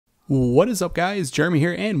What is up, guys? Jeremy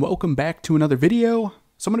here, and welcome back to another video.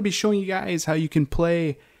 So I'm going to be showing you guys how you can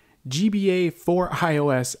play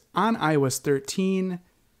GBA4iOS on iOS 13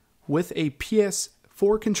 with a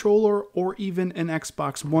PS4 controller or even an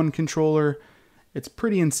Xbox One controller. It's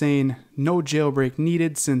pretty insane. No jailbreak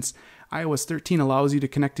needed since iOS 13 allows you to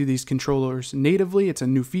connect to these controllers natively. It's a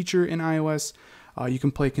new feature in iOS. You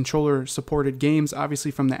can play controller supported games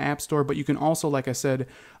obviously from the App Store, but you can also, like I said,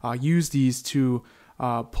 use these to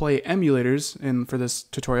play emulators, and for this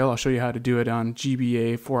tutorial I'll show you how to do it on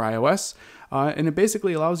GBA4iOS, and it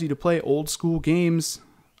basically allows you to play old school games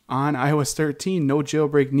on iOS 13, no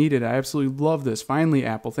jailbreak needed. I absolutely love this. Finally,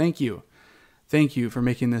 Apple, thank you for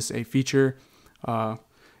making this a feature.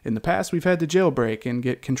 In the past we've had to jailbreak and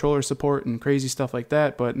get controller support and crazy stuff like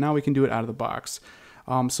that, but now we can do it out of the box.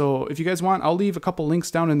 So if you guys want, I'll leave a couple links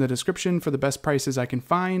down in the description for the best prices I can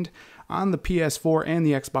find on the PS4 and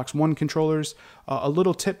the Xbox One controllers. A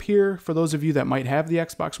little tip here for those of you that might have the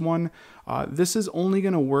Xbox One. This is only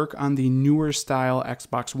going to work on the newer style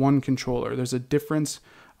Xbox One controller. There's a difference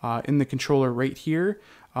in the controller right here.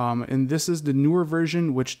 And this is the newer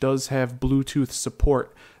version, which does have Bluetooth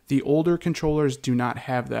support. The older controllers do not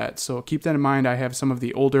have that, so keep that in mind. I have some of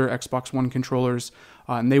the older Xbox One controllers,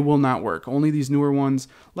 and they will not work. Only these newer ones.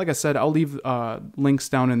 Like I said, I'll leave links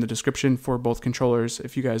down in the description for both controllers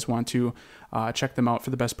if you guys want to check them out for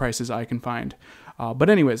the best prices I can find. But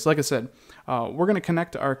anyways, like I said, we're going to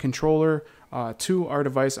connect our controller to our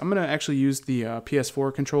device. I'm going to actually use the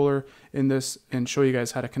PS4 controller in this and show you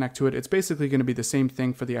guys how to connect to it. It's basically going to be the same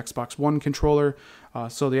thing for the Xbox One controller.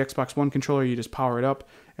 So the Xbox One controller, you just power it up,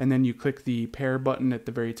 and then you click the pair button at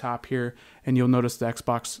the very top here, and you'll notice the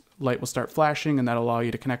Xbox light will start flashing, and that'll allow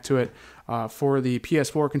you to connect to it. For the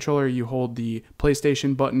PS4 controller, you hold the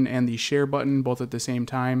PlayStation button and the share button both at the same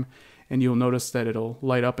time, and you'll notice that it'll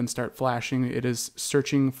light up and start flashing. It is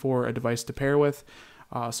searching for a device to pair with.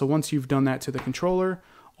 So once you've done that to the controller,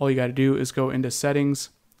 all you got to do is go into settings,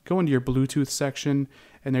 go into your Bluetooth section,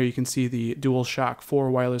 and there you can see the DualShock 4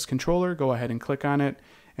 wireless controller. Go ahead and click on it,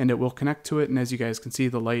 and it will connect to it. And as you guys can see,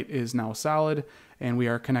 the light is now solid, and we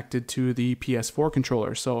are connected to the PS4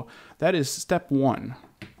 controller. So that is step one.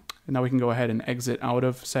 And now we can go ahead and exit out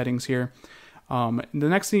of settings here. The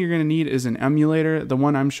next thing you're going to need is an emulator. The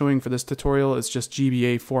one I'm showing for this tutorial is just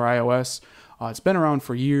GBA4iOS. It's been around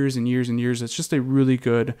for years and years and years. It's just a really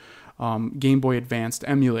good Game Boy Advanced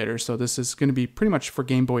emulator. So this is going to be pretty much for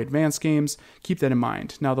Game Boy Advance games. Keep that in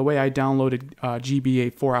mind. Now, the way I downloaded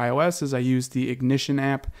GBA4iOS is I used the Ignition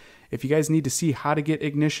app. If you guys need to see how to get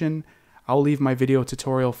Ignition, I'll leave my video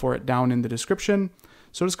tutorial for it down in the description.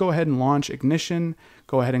 So just go ahead and launch Ignition.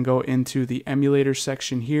 Go ahead and go into the emulator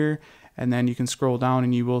section here, and then you can scroll down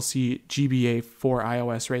and you will see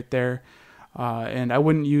GBA4iOS right there. And I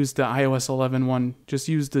wouldn't use the iOS 11 one, just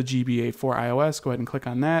use the GBA4iOS. Go ahead and click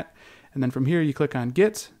on that. And then from here, you click on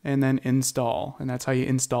Get and then Install. And that's how you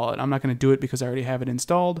install it. I'm not going to do it because I already have it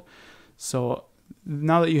installed. So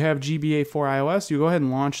now that you have GBA4iOS, you go ahead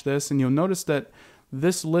and launch this, and you'll notice that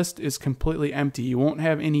this list is completely empty. You won't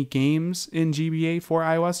have any games in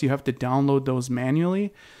GBA4iOS. You have to download those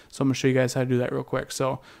manually. So I'm going to show you guys how to do that real quick.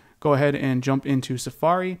 So go ahead and jump into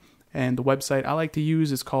Safari. And the website I like to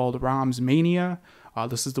use is called ROMs Mania.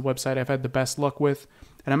 This is the website I've had the best luck with.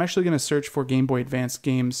 And I'm actually going to search for Game Boy Advance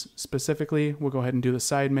games specifically. We'll go ahead and do the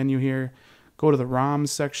side menu here. Go to the ROMs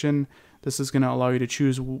section. This is going to allow you to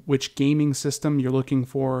choose which gaming system you're looking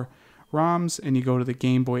for ROMs. And you go to the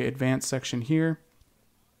Game Boy Advance section here.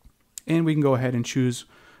 And we can go ahead and choose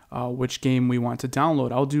which game we want to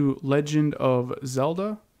download. I'll do Legend of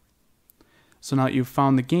Zelda. So now that you've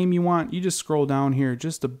found the game you want, you just scroll down here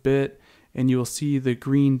just a bit, and you'll see the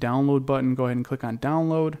green download button. Go ahead and click on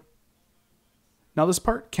download. Now this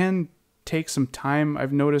part can take some time.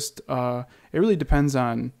 I've noticed it really depends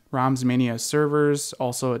on ROMs Mania servers.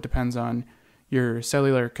 Also, it depends on your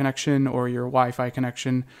cellular connection or your Wi-Fi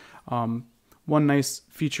connection. One nice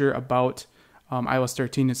feature about iOS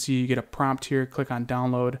 13 is you get a prompt here, click on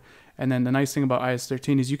download. And then the nice thing about iOS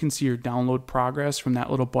 13 is you can see your download progress from that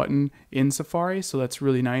little button in Safari. So that's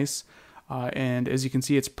really nice. And as you can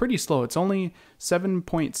see, it's pretty slow. It's only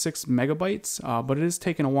 7.6 megabytes, but it is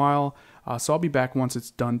taking a while. So I'll be back once it's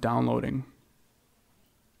done downloading.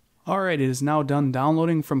 All right, it is now done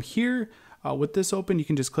downloading. From here, with this open, you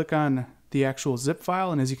can just click on the actual zip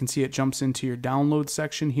file. And as you can see, it jumps into your download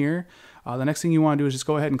section here. The next thing you want to do is just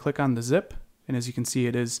go ahead and click on the zip. And as you can see,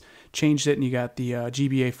 it has changed it, and you got the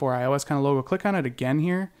GBA4iOS kind of logo. Click on it again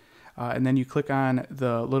here, and then you click on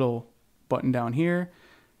the little button down here.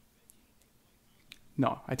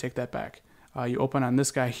 No, I take that back. You open on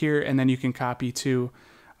this guy here, and then you can copy to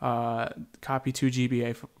copy to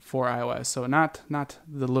GBA4iOS. So not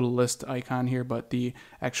the little list icon here, but the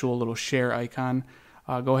actual little share icon.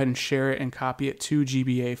 Go ahead and share it and copy it to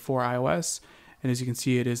GBA4iOS. And as you can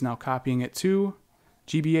see, it is now copying it to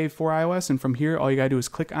GBA4iOS. And from here, all you gotta do is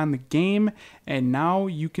click on the game, and now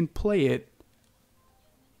you can play it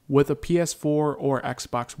with a PS4 or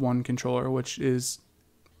Xbox One controller, which is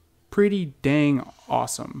pretty dang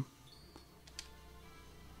awesome.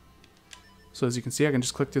 So as you can see, I can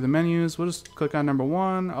just click through the menus. We'll just click on number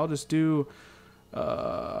 1. I'll just do,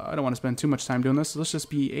 I don't want to spend too much time doing this. So let's just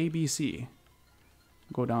be ABC.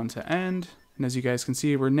 Go down to end. And as you guys can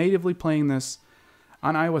see, we're natively playing this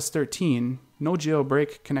on iOS 13. No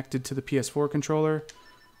jailbreak connected to the PS4 controller.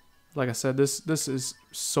 Like I said, this is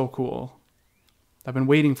so cool. I've been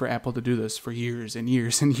waiting for Apple to do this for years and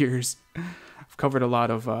years and years. I've covered a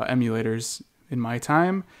lot of emulators in my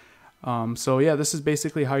time. So yeah, this is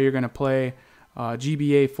basically how you're going to play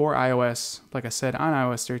GBA4iOS, like I said, on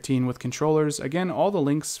iOS 13 with controllers. Again, all the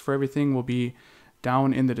links for everything will be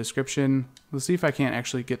down in the description. Let's see if I can't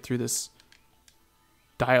actually get through this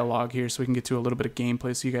dialogue here so we can get to a little bit of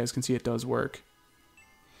gameplay so you guys can see it does work.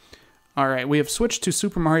 Alright, we have switched to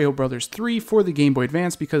Super Mario Bros. 3 for the Game Boy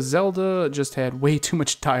Advance because Zelda just had way too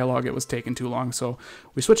much dialogue. It was taking too long, so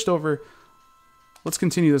we switched over. Let's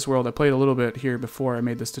continue this world. I played a little bit here before I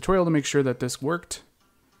made this tutorial to make sure that this worked.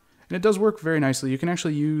 And it does work very nicely. You can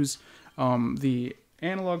actually use the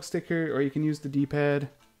analog stick here, or you can use the D-pad,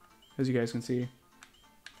 as you guys can see.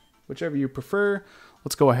 Whichever you prefer.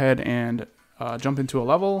 Let's go ahead and jump into a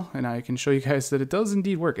level, and I can show you guys that it does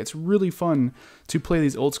indeed work. It's really fun to play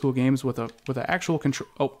these old school games with an actual control.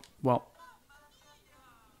 Oh, well,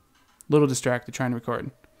 little distracted trying to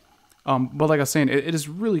record. But like I was saying, it is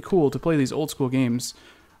really cool to play these old school games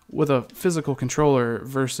with a physical controller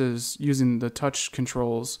versus using the touch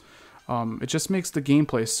controls. It just makes the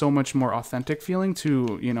gameplay so much more authentic feeling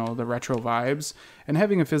to, you know, the retro vibes. And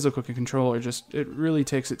having a physical controller it really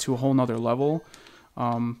takes it to a whole nother level.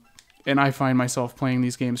 And I find myself playing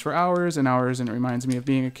these games for hours and hours, and it reminds me of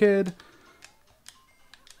being a kid.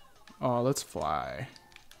 Oh, let's fly.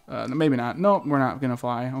 Maybe not. Nope, we're not going to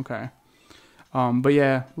fly. Okay. But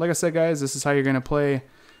yeah, like I said, guys, this is how you're going to play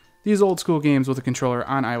these old school games with a controller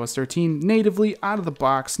on iOS 13. Natively, out of the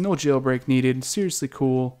box, no jailbreak needed. Seriously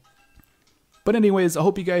cool. But anyways, I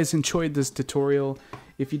hope you guys enjoyed this tutorial.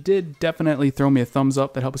 If you did, definitely throw me a thumbs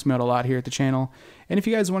up. That helps me out a lot here at the channel. And if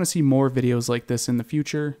you guys want to see more videos like this in the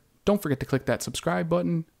future, don't forget to click that subscribe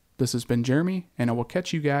button. This has been Jeremy, and I will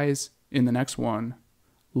catch you guys in the next one.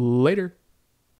 Later.